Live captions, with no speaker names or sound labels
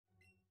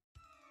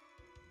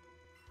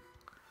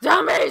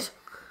Zombies!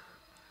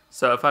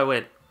 So if I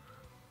went,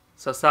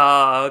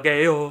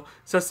 Sasageyo,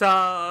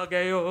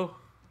 Sasageyo.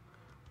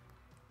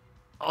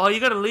 Oh, you're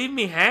gonna leave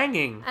me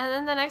hanging. And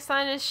then the next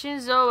line is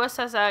Shinzo wa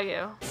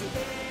Sasageyo.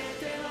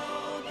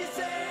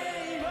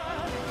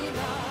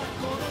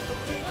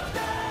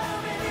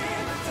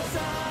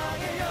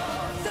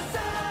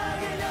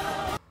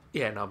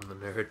 Yeah, no, I'm the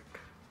nerd.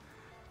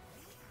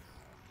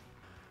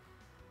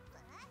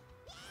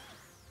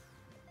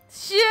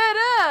 Shut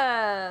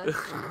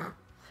up!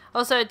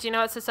 Also, do you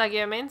know what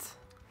Sasageyo means?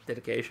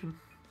 Dedication.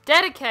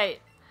 Dedicate.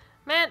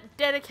 Man,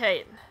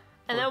 dedicate.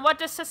 And then what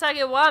does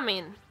Sasageyo wa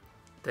mean?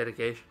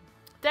 Dedication.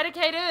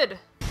 Dedicated.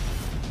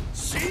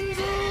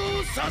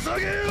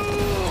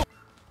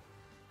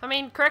 I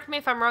mean, correct me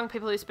if I'm wrong,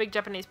 people who speak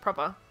Japanese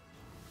proper.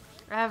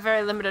 I have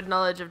very limited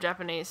knowledge of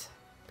Japanese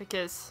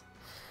because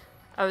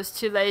I was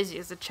too lazy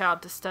as a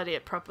child to study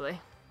it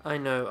properly. I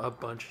know a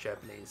bunch of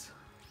Japanese.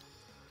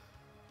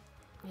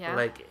 Yeah.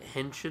 Like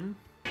henshin.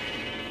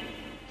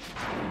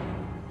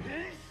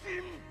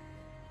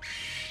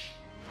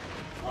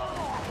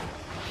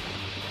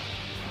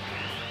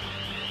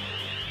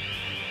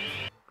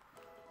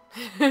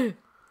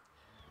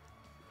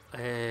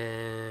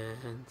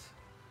 And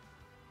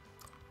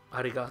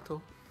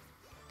arigato.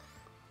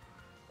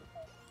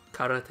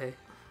 Karate.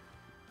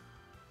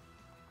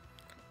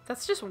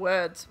 That's just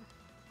words.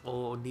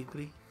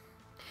 Onigiri.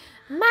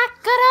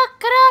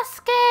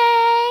 Makurokurosuke!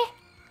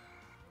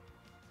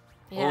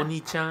 Yeah.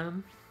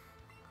 Oni-chan.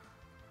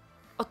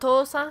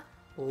 Otosan?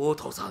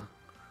 Oto-san.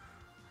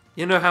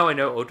 You know how I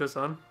know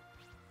Oto-san?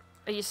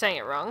 Are you saying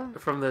it wrong?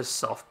 From the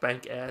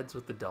SoftBank ads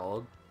with the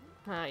dog.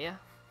 Oh, yeah.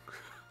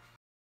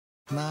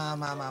 まあ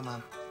まあまあま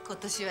あ今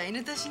年は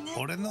犬年ね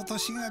俺の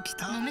年が来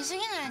た飲みすぎ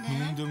な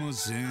いで。でも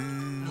せ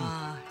ん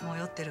ああもう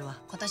酔ってるわ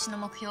今年の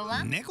目標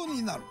は猫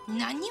になる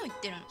何を言っ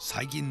てるの？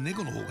最近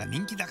猫の方が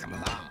人気だから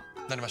な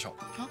なりましょ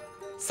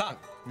う3、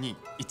2、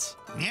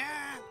1にゃ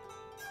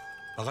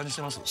バカにし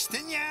てますーし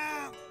てにゃ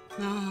あ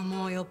あ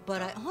もう酔っ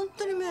払い本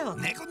当に迷惑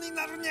ー猫に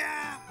なるにゃ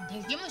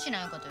できもし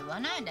ないこと言わ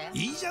ないで。ー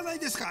いいじゃない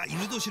ですか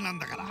犬年なん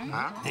だか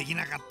らでき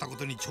なかったこ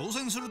とに挑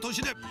戦する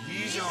年で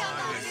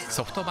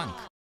ソフトバンク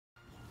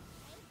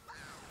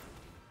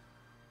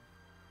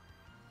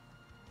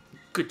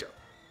Good job.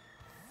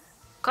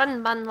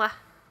 Konbanwa.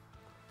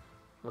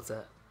 What's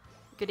that?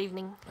 Good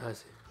evening. I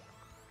see.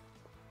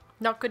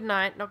 Not good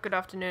night, not good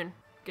afternoon.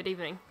 Good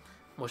evening.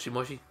 Moshi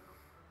moshi.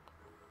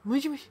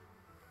 Mushi mushi.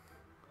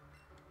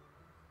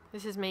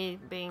 This is me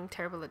being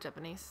terrible at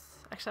Japanese.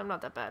 Actually, I'm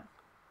not that bad.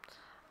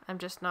 I'm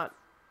just not,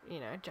 you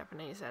know,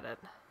 Japanese at it.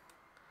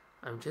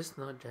 I'm just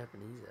not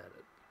Japanese at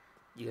it.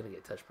 You're gonna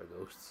get touched by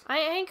ghosts. I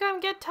ain't gonna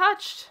get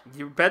touched.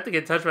 You're about to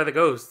get touched by the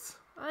ghosts.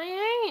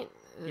 I ain't.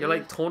 You're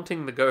like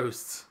taunting the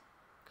ghosts.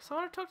 So I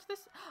want to talk to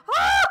this.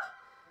 Ah!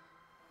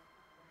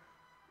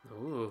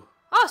 Ooh.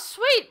 Oh,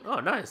 sweet! Oh,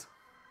 nice.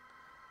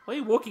 Why are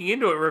you walking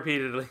into it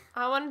repeatedly?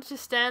 I wanted to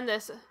stand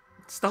this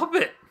Stop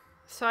it.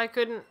 so I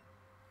couldn't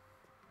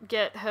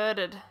get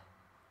hurted.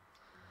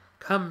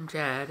 Come,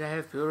 Chad. I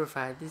have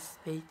purified this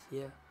space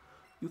here.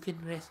 You can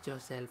rest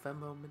yourself a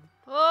moment.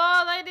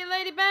 Oh,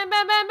 lady, bam,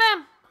 bam, bam,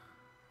 bam!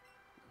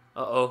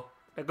 Uh-oh.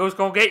 That ghost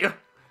gonna get you.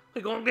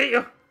 They gonna get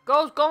you.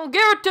 Ghost gonna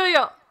give it to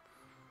you!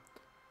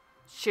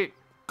 Shoot.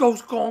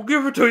 Ghost gonna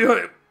give it to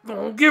you.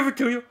 Gonna give it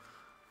to you.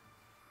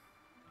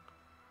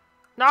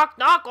 Knock,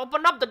 knock,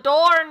 open up the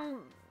door and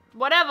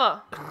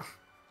whatever.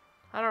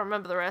 I don't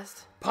remember the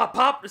rest. Pop,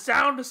 pop, the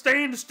sound of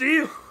staying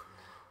still.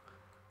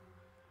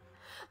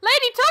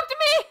 Lady, talk to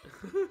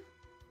me!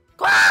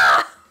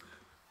 Quah!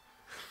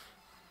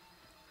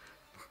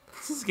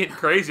 This is getting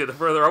crazier the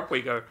further up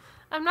we go.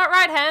 I'm not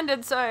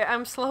right-handed, so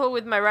I'm slower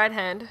with my right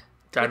hand.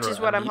 Which is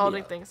what I'm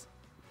holding things.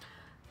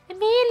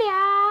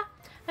 Amelia!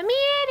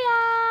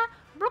 Amelia!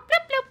 Bloop,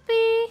 bloop,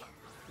 bloopy.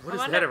 What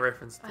is that a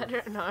reference to? I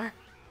don't know.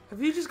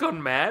 Have you just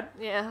gone mad?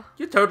 Yeah.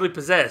 You're totally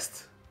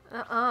possessed.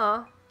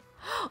 Uh-uh.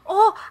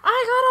 Oh,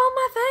 I got all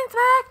my things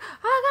back!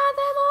 I got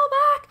them all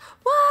back!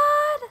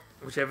 What?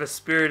 Whichever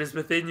spirit is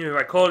within you,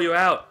 I call you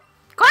out.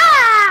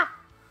 Quah!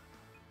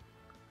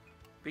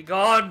 Be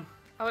gone,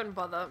 I wouldn't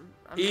bother.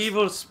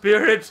 evil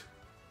spirit.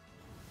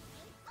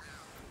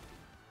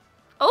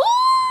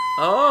 Oh!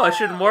 Oh, I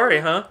shouldn't worry,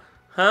 huh?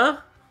 Huh?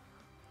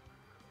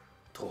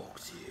 Talk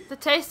to you. The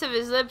taste of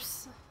his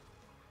lips.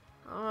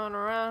 On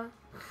around.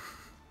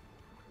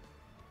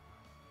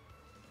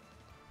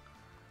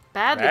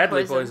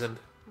 Badly poisoned.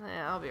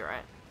 Yeah, I'll be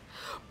right.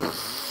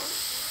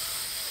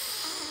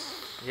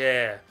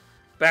 Yeah.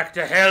 Back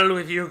to hell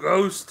with you,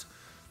 ghost.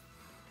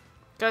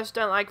 Ghosts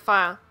don't like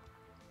fire.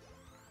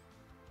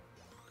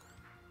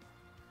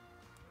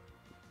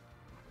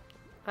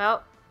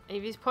 Well,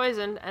 Eevee's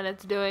poisoned and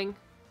it's doing...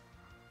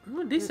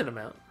 A decent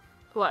amount.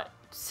 What?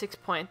 6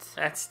 points.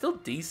 That's still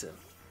decent.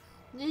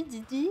 It's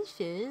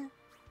decent.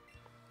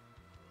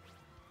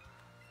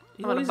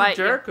 You I wanna always bite a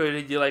jerk, or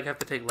did you like have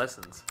to take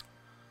lessons?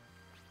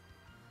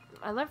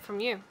 I learned from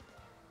you.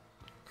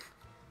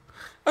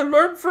 I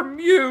learned from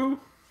you.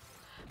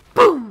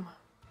 Boom!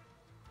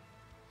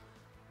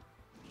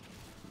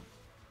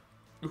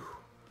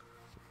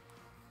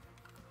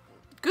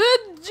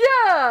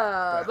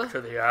 job. Back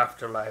to the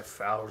afterlife,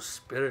 foul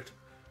spirit.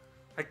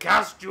 I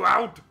cast you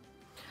out.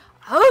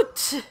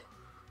 Out!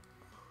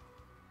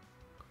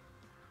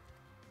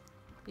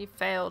 You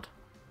failed.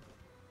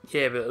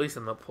 Yeah, but at least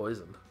I'm not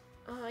poisoned.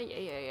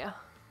 Yeah.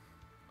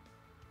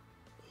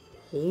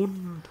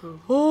 Haunter.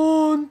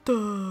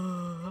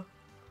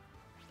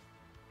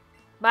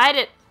 Bite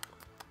it.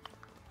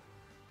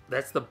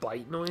 That's the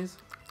bite noise?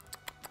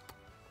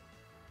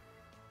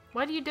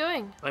 What are you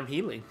doing? I'm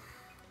healing.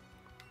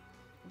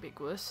 Big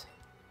wuss.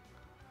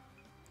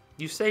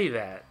 You say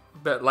that,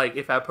 but like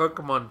if our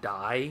Pokemon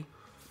die,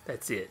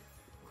 that's it.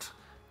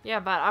 Yeah,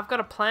 but I've got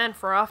a plan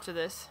for after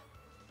this.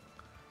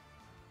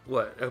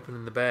 What?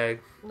 Opening the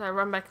bag? No,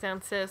 run back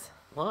downstairs.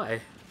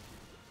 Why?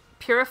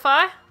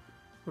 Purify?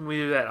 When we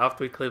do that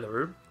after we clear the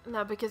room?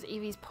 No, because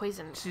Eevee's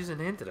poisoned. She's an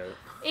antidote.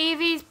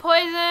 Eevee's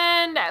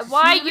poisoned!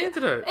 Why She's an you...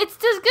 antidote. It's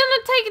just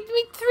gonna take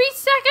me 3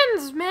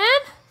 seconds, man!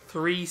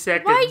 3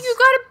 seconds. Why you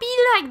gotta be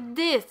like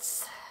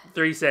this?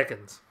 3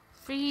 seconds.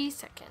 3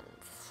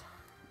 seconds.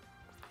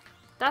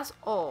 That's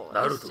all.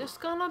 It's Naruto. just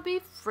gonna be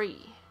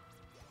free.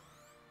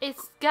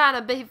 It's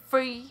gonna be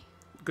free.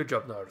 Good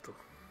job, Naruto.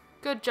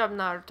 Good job,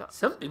 Naruto.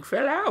 Something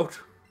fell out.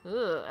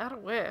 Ugh, out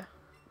of where?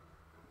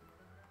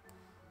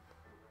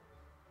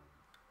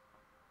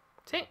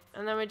 See?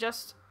 And then we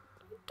just...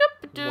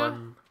 doop-a-doo.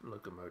 1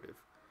 locomotive.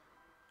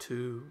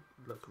 2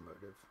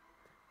 locomotive.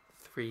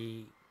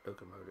 3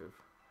 locomotive.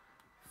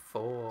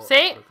 4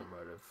 See?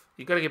 locomotive.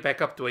 You gotta get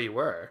back up to where you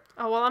were.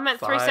 Oh, well, I meant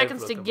 3 5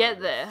 seconds to get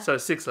locomotive. there. So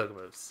 6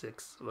 locomotive.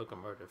 6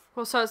 locomotive.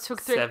 Well, so it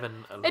took 3...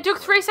 7 It took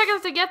 3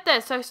 seconds to get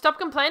there, so stop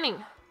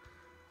complaining.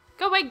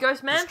 Go away,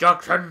 ghost man.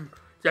 Destruction!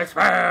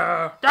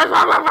 Despair!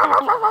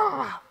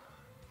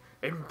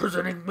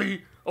 Imprisoning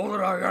me, all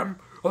that I am,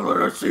 all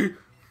that I see.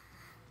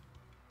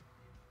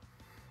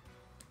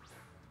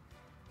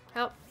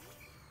 Help.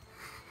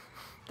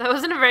 That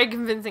wasn't a very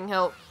convincing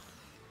help.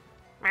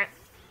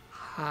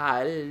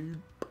 Help.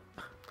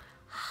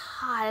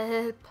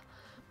 Help.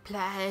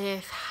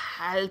 Please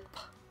help.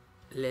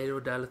 Little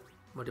Dallas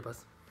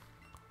Modibus.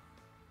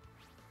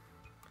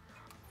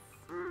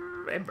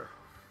 Remember.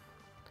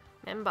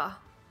 Remember.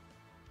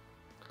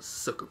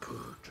 Sucker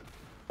punch.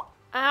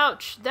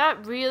 Ouch,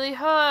 that really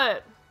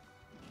hurt.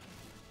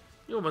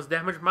 You almost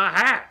damaged my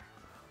hat.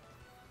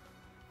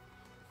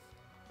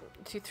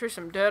 You threw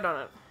some dirt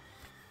on it.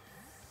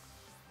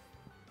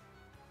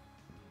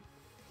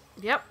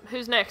 Yep,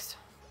 who's next?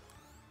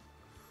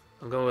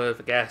 I'm going with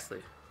a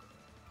Ghastly.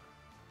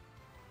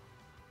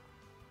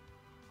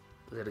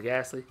 Is it a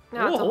Ghastly?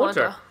 No, it's a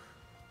Haunter.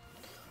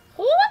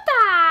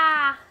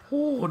 Haunter!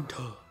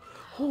 Haunter.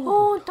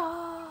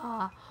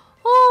 Haunter!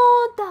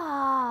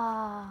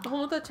 Haunter!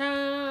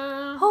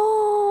 Haunter-chan.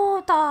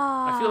 Haunter!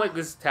 I feel like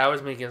this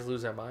tower's making us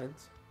lose our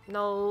minds.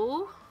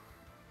 No.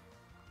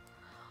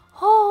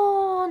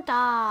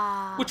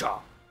 Haunter! Which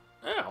are?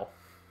 Ow.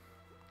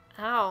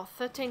 Ow,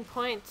 13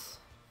 points.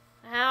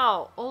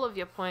 Ow, all of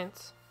your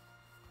points.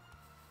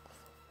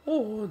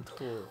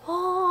 Haunter.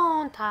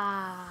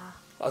 Haunter!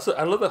 Also,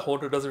 I love that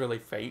Haunter doesn't really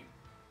faint.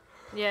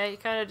 Yeah, you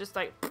kind of just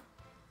like...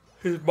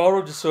 His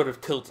model just sort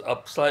of tilts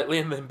up slightly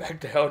and then back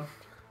down.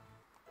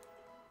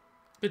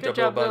 Good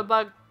job, little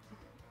bug.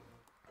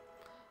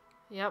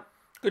 Yep.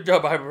 Good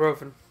job,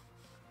 ibuprofen.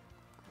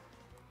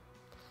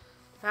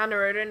 Wow,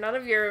 Naruto, none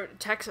of your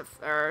attacks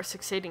are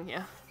succeeding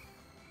here.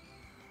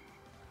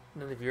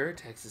 None of your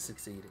attacks is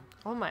succeeding.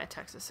 All my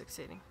attacks are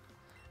succeeding.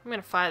 I'm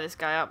gonna fire this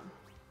guy up.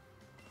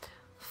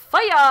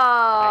 Fire!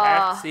 I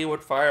have to see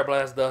what Fire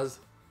Blast does.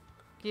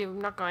 You're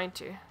not going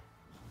to.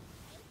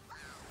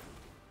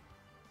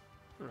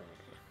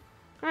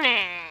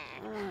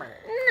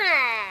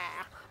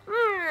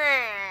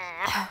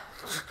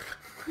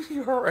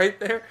 You're right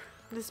there.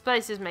 This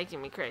place is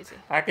making me crazy.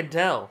 I can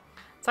tell.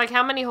 It's like,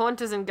 how many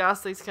Haunters and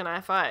Ghastlies can I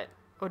fight?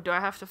 Or do I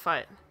have to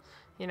fight?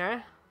 You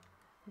know?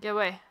 Get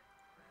away.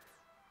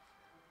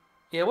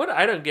 Yeah, what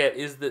I don't get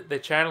is that they're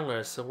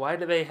channelers, so why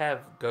do they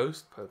have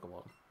ghost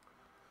Pokemon?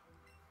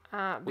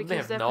 Wouldn't they Because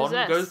have they're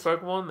non-ghost possessed.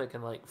 Pokemon that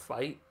can, like,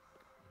 fight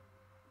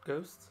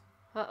ghosts?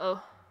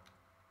 Uh-oh.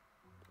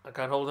 I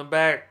can't hold them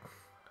back.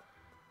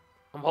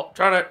 I'm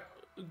trying to...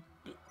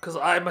 Because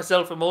I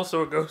myself am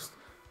also a ghost.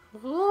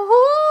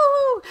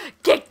 Woohoo!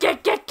 Get!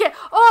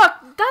 Oh,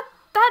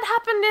 that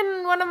happened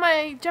in one of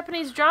my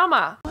Japanese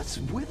drama. What's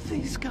with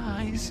these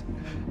guys?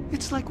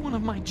 It's like one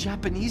of my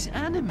Japanese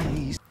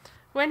animes.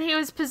 When he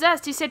was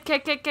possessed, he said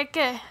ke.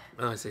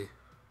 Oh, I see. It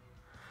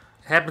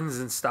happens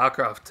in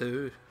StarCraft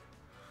too.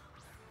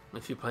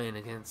 If you're playing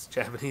against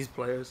Japanese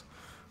players.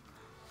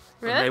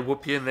 Really? And they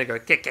whoop you and they go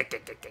ke.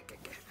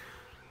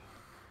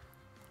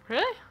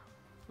 Really?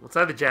 It's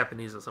either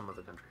Japanese or some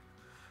other country.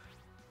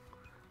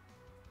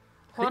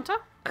 Haunter?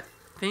 I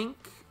think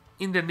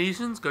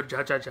Indonesians go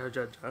ja.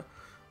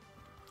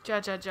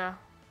 Ja.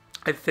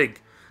 I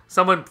think.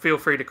 Someone feel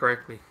free to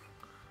correct me.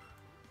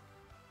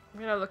 I'm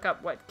gonna look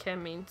up what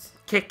Ken means.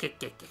 Ke.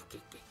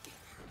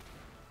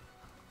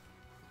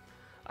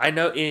 I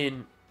know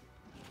in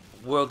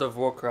World of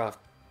Warcraft,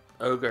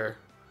 Ogre,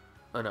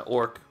 and an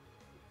Orc,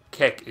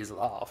 Kek is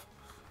laugh.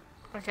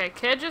 Okay,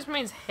 K just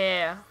means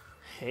hair.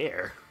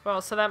 Hair?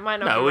 Well, so that might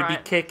not No, be it would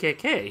right. be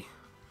KKK.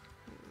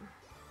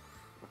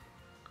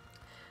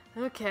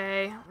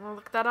 Okay, I'll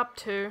look that up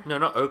too. No,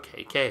 not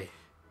OKK.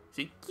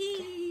 See?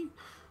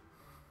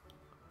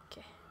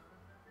 Okay.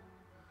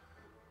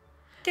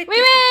 We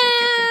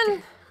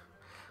win!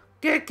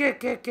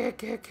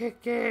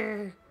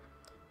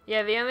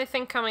 Yeah, the only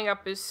thing coming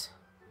up is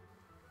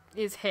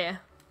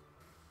hair.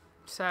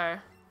 So...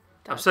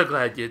 I'm so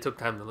glad you took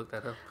time to look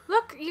that up.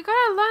 Look, you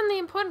gotta learn the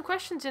important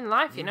questions in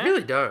life, you know? You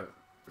really don't.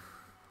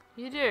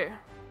 You do.